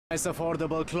Nice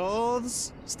affordable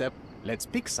clothes. Step, let's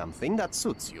pick something that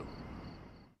suits you.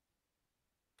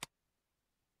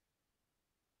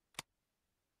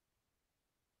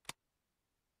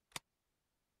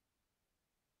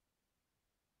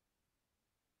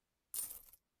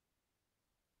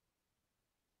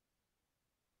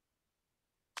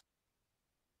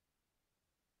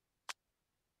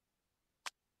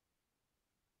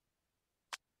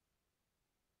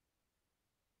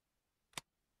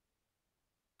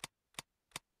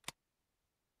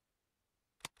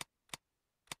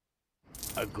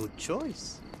 A good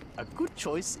choice. A good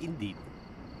choice indeed.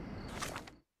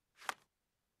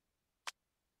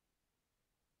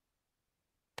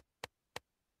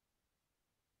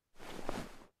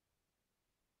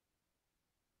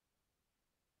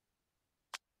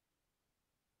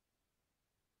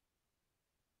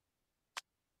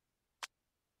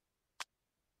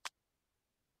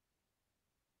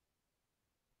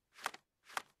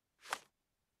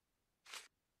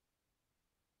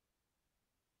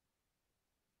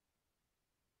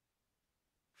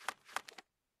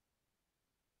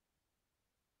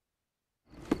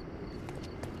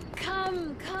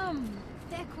 Come!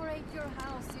 Decorate your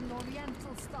house in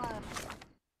Oriental style.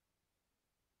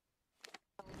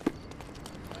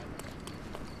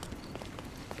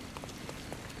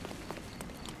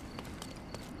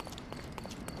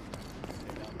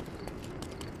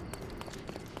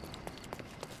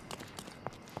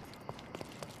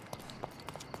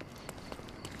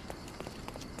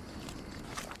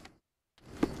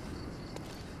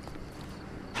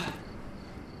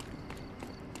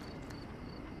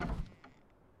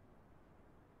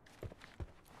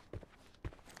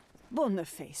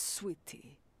 Boniface,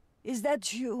 sweetie. Is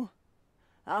that you?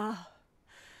 Ah,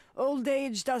 old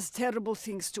age does terrible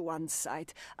things to one's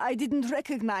sight. I didn't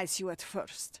recognize you at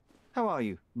first. How are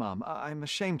you, Mum? I'm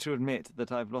ashamed to admit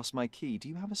that I've lost my key. Do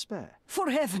you have a spare?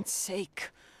 For heaven's sake!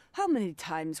 How many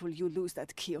times will you lose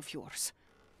that key of yours?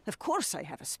 Of course I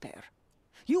have a spare.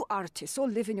 You artists all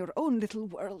live in your own little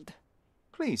world.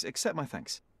 Please, accept my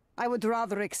thanks. I would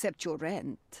rather accept your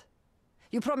rent.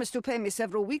 You promised to pay me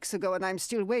several weeks ago, and I'm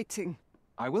still waiting.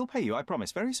 I will pay you, I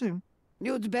promise, very soon.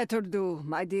 You'd better do,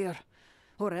 my dear.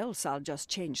 Or else I'll just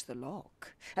change the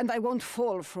lock. And I won't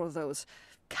fall for those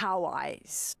cow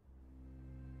eyes.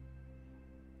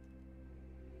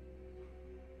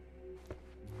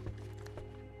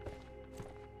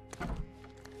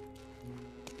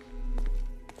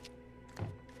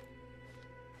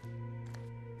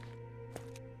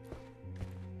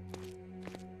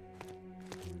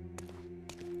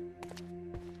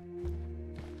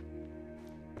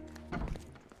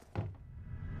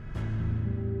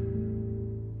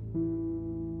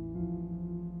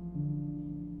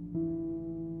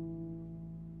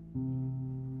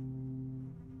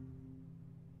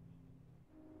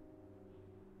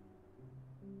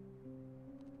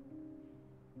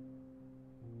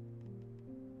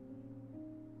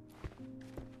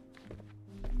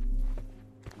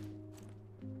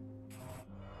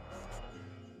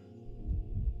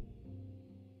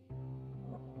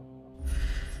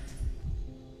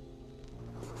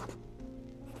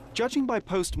 Judging by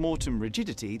post-mortem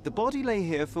rigidity, the body lay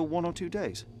here for 1 or 2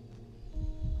 days.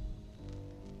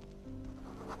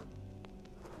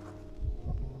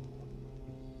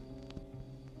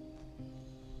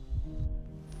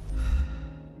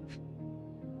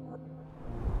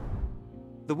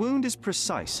 The wound is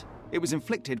precise. It was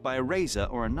inflicted by a razor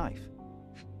or a knife.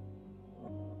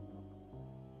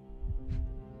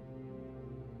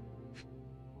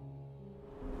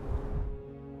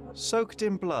 Soaked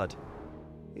in blood.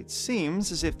 It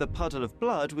seems as if the puddle of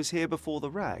blood was here before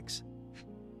the rags.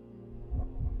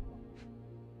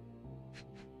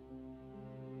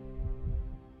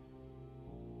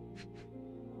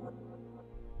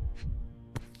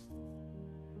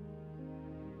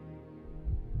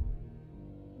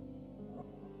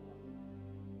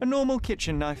 A normal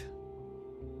kitchen knife.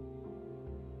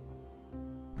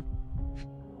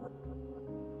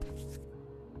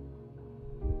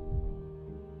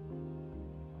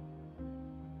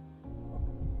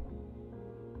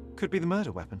 Could be the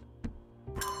murder weapon.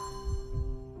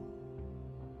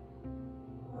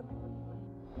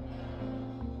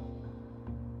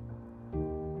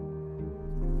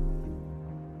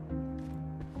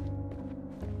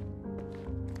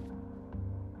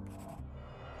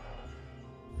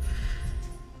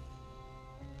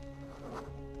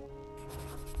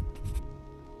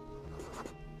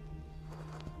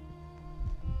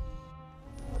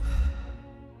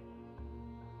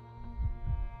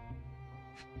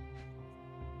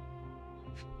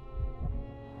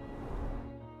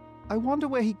 I wonder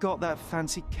where he got that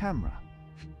fancy camera.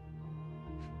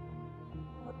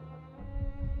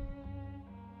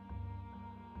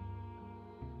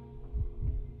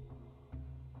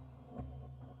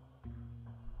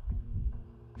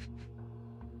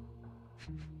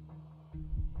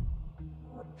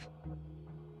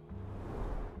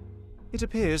 It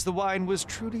appears the wine was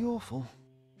truly awful.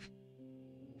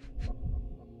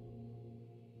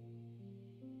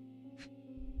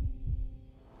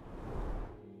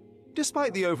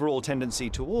 Despite the overall tendency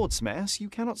towards mess, you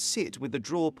cannot sit with the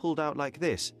drawer pulled out like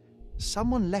this.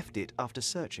 Someone left it after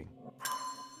searching.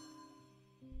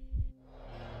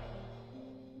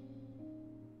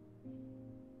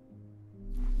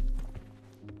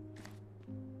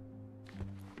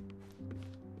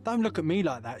 Don't look at me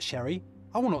like that, Sherry.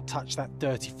 I will not touch that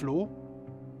dirty floor.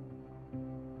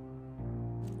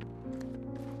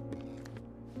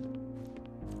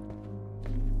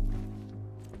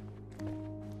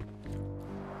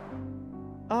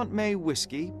 Aunt May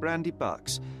whiskey, brandy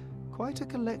bucks. Quite a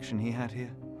collection he had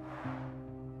here.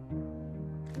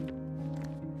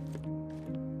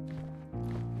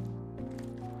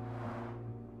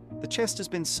 The chest has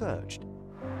been searched.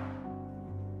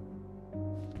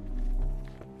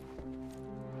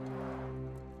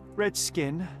 Red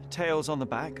skin, tails on the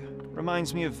back,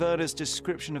 reminds me of Werder's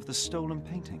description of the stolen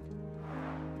painting.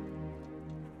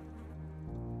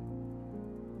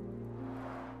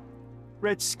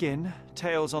 Red skin,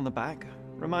 tails on the back,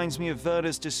 reminds me of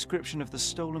Werder's description of the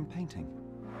stolen painting.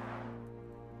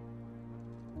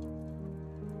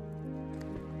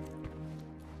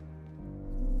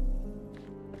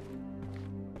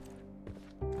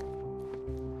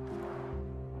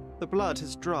 The blood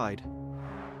has dried.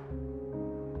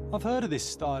 I've heard of this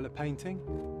style of painting.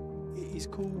 It is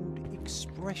called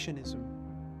Expressionism.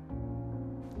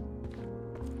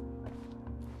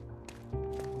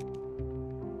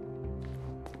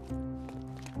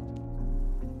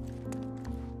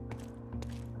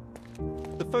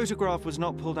 The photograph was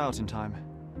not pulled out in time.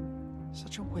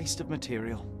 Such a waste of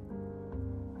material.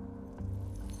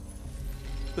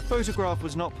 The photograph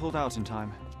was not pulled out in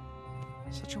time.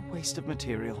 Such a waste of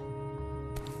material.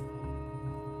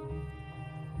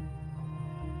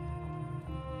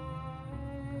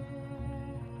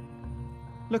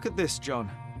 Look at this,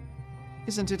 John.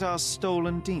 Isn't it our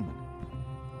stolen demon?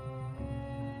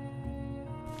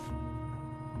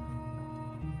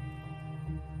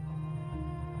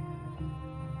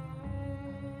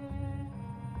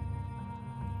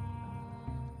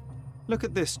 Look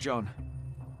at this, John.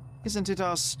 Isn't it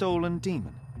our stolen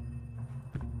demon?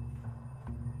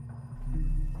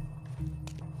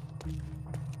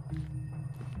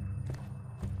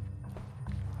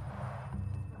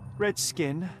 Red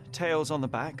skin, tails on the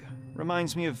back,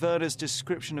 reminds me of Werder's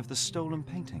description of the stolen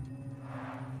painting.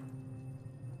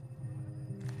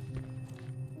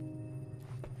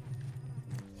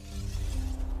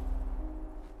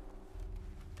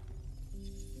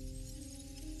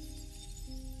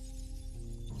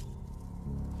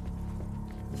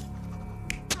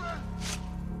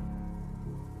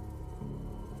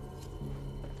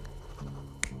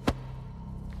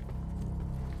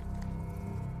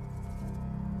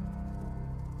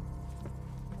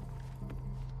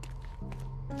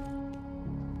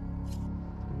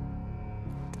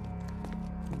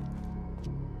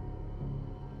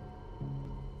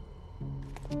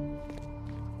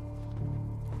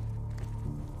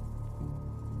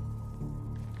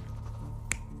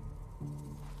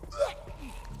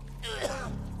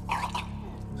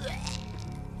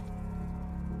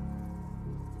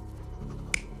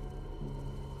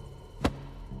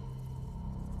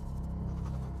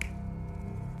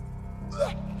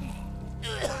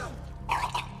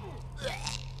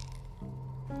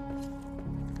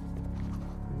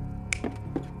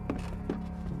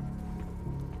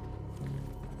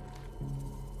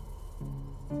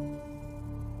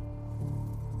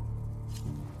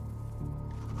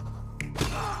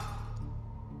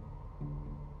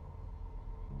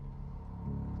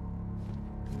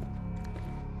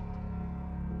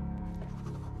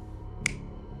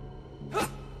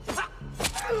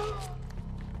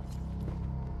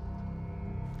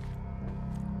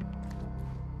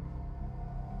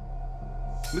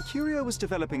 Mercurio was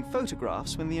developing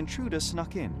photographs when the intruder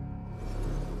snuck in.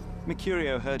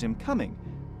 Mercurio heard him coming.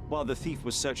 While the thief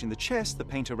was searching the chest, the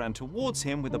painter ran towards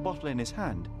him with a bottle in his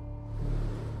hand.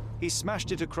 He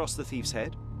smashed it across the thief's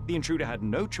head. The intruder had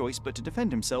no choice but to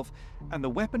defend himself, and the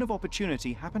weapon of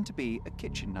opportunity happened to be a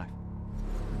kitchen knife.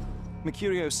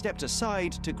 Mercurio stepped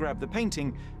aside to grab the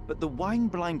painting, but the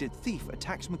wine-blinded thief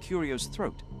attacked Mercurio's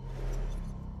throat.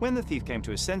 When the thief came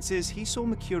to his senses, he saw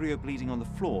Mercurio bleeding on the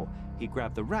floor. He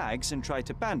grabbed the rags and tried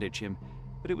to bandage him,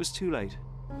 but it was too late.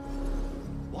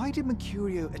 Why did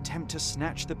Mercurio attempt to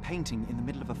snatch the painting in the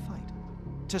middle of a fight?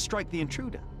 To strike the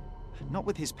intruder? Not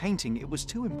with his painting, it was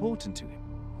too important to him.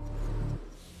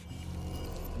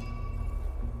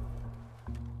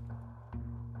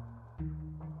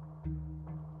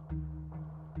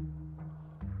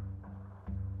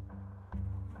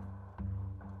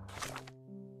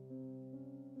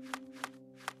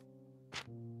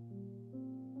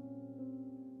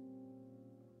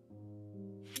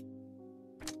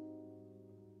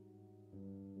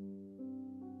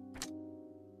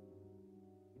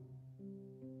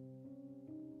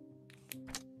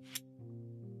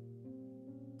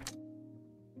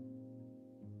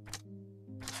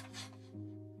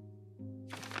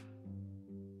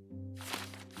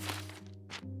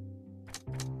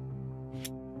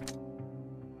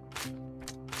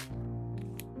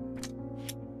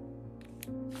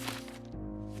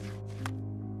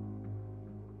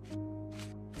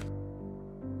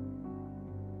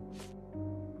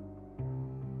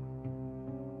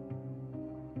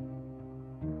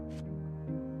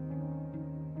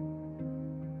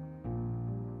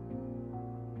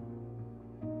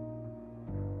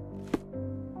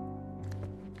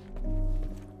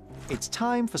 It's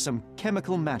time for some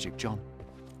chemical magic, John.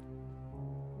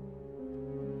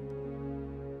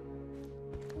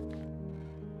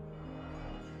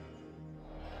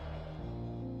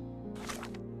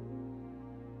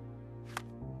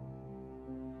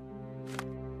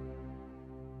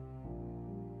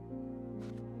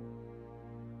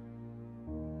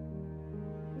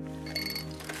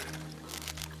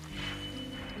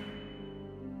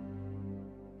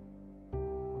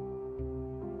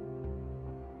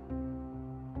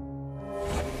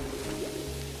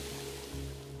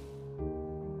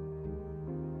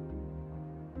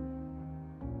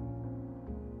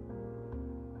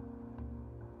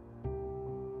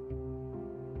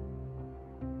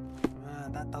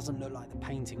 That doesn't look like the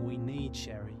painting we need,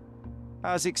 Sherry.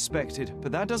 As expected,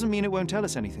 but that doesn't mean it won't tell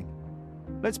us anything.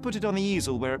 Let's put it on the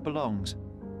easel where it belongs.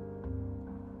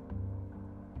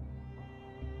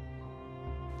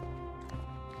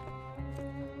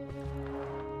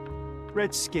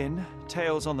 Red skin,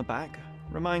 tails on the back,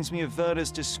 reminds me of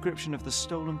Werder's description of the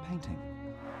stolen painting.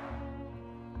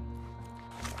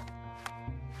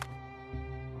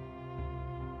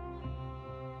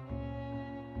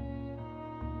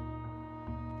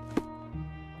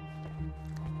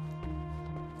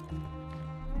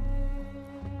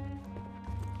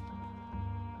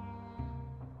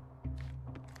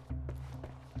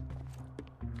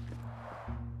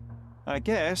 I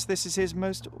guess this is his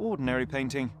most ordinary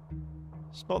painting.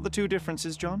 Spot the two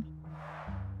differences, John?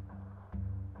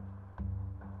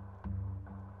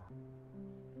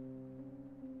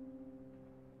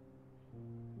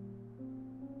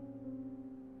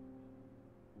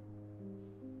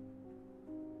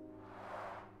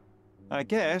 I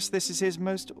guess this is his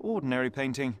most ordinary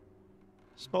painting.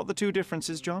 Spot the two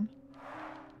differences, John?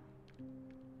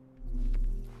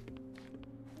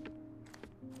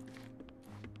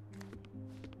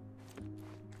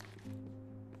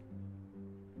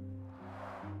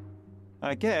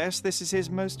 I guess this is his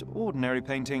most ordinary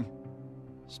painting.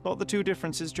 Spot the two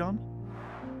differences, John?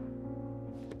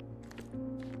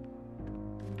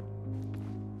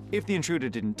 If the intruder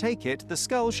didn't take it, the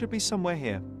skull should be somewhere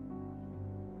here.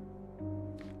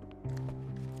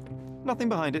 Nothing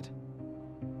behind it.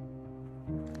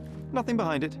 Nothing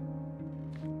behind it.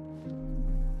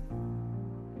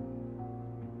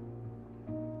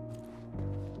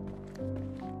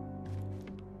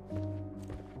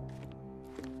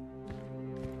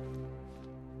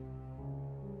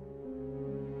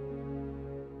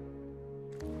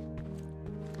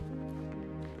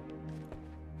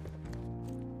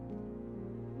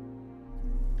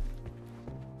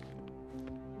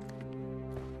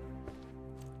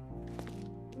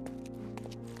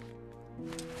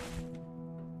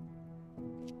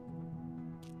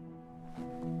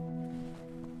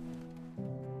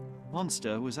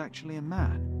 Monster was actually a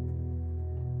man.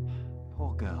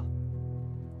 Poor girl.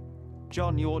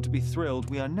 John, you ought to be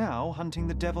thrilled. We are now hunting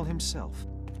the devil himself.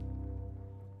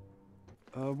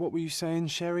 What were you saying,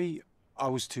 Sherry? I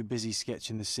was too busy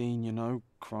sketching the scene, you know,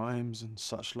 crimes and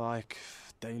such like,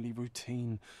 daily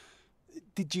routine.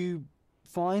 Did you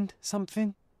find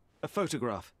something? A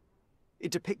photograph.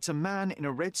 It depicts a man in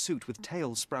a red suit with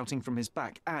tails sprouting from his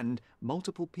back and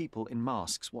multiple people in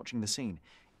masks watching the scene.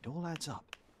 It all adds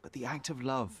up. But the act of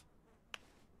love,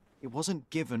 it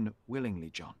wasn't given willingly,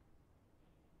 John.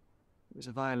 It was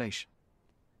a violation.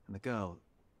 And the girl,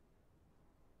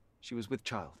 she was with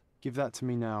child. Give that to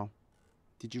me now.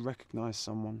 Did you recognize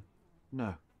someone?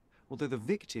 No. Although the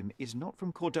victim is not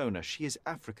from Cordona, she is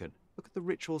African. Look at the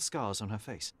ritual scars on her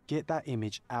face. Get that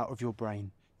image out of your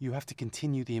brain. You have to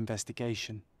continue the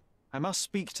investigation. I must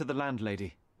speak to the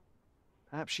landlady.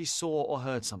 Perhaps she saw or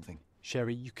heard something.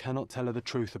 Sherry, you cannot tell her the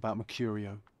truth about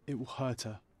Mercurio. It will hurt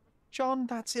her. John,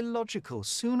 that's illogical.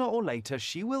 Sooner or later,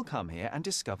 she will come here and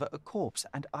discover a corpse,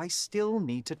 and I still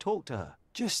need to talk to her.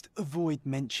 Just avoid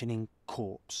mentioning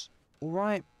corpse, all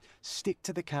right? Stick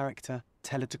to the character,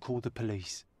 tell her to call the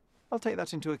police. I'll take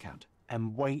that into account.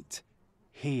 And wait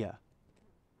here.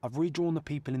 I've redrawn the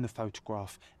people in the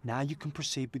photograph. Now you can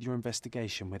proceed with your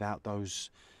investigation without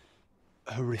those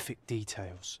horrific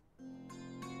details.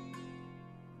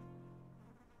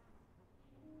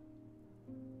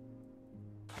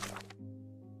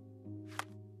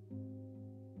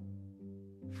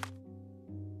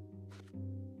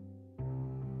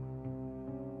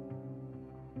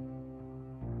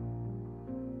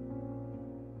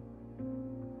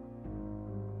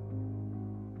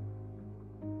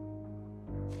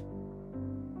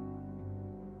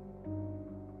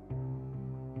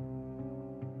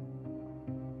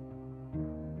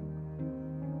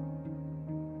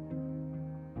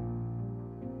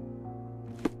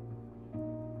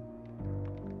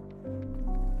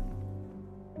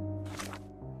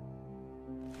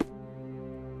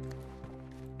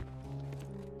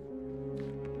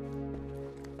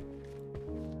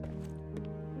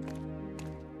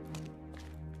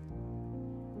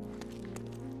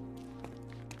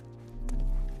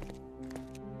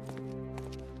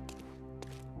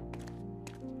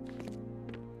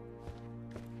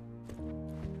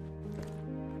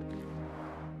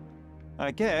 I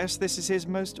guess this is his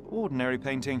most ordinary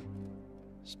painting.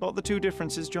 Spot the two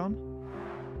differences, John?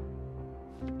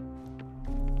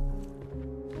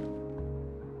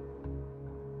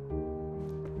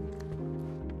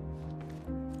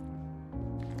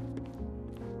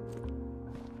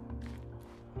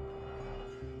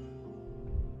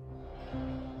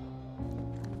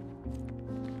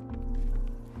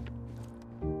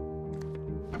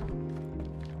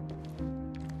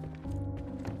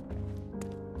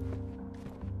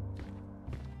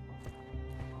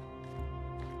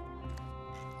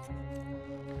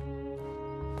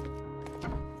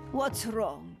 What's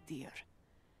wrong, dear?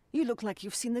 You look like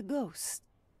you've seen a ghost.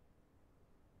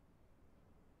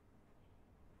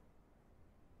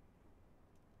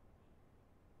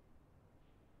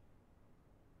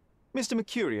 Mr.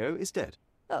 Mercurio is dead.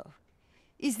 Oh,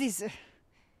 is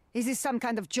this some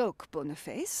kind of joke,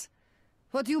 Boniface?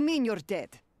 What do you mean you're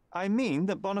dead? I mean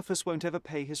that Boniface won't ever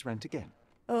pay his rent again.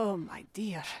 Oh, my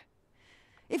dear.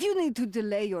 If you need to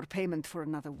delay your payment for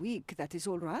another week, that is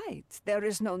all right. There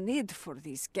is no need for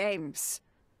these games.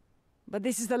 But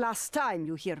this is the last time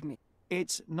you hear me.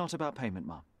 It's not about payment,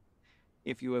 Mum.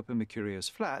 If you open Mercurio's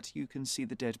flat, you can see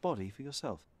the dead body for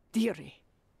yourself. Dearie,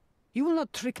 you will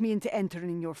not trick me into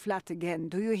entering your flat again,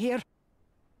 do you hear?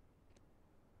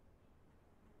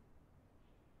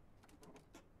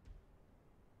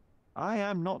 I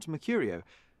am not Mercurio.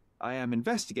 I am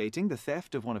investigating the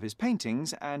theft of one of his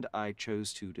paintings, and I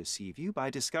chose to deceive you by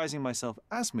disguising myself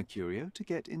as Mercurio to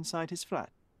get inside his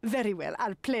flat. Very well,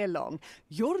 I'll play along.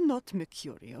 You're not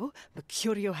Mercurio.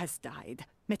 Mercurio has died,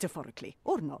 metaphorically,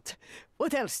 or not.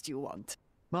 What else do you want?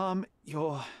 Mom,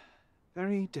 you're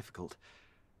very difficult.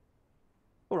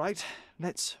 All right,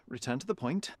 let's return to the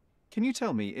point. Can you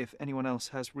tell me if anyone else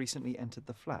has recently entered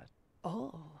the flat?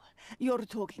 Oh, you're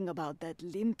talking about that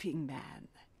limping man.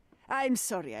 I'm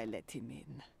sorry I let him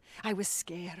in. I was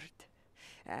scared.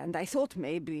 And I thought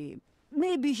maybe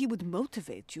he would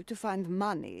motivate you to find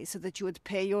money so that you would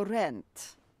pay your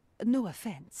rent. No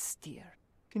offense, dear.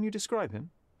 Can you describe him?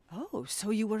 Oh,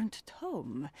 so you weren't at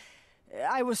home.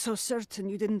 I was so certain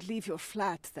you didn't leave your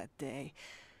flat that day.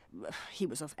 He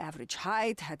was of average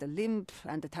height, had a limp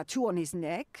and a tattoo on his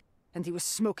neck, and he was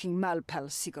smoking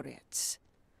Malpal cigarettes.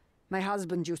 My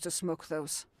husband used to smoke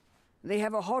those. They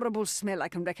have a horrible smell I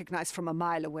can recognize from a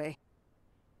mile away.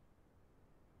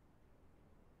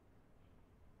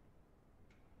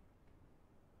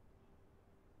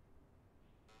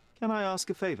 Can I ask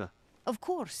a favor? Of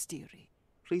course, dearie.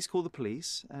 Please call the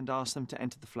police and ask them to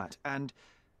enter the flat. And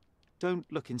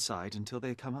don't look inside until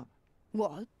they come up.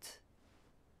 What?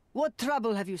 What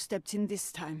trouble have you stepped in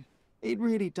this time? It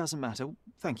really doesn't matter.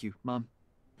 Thank you, Mum.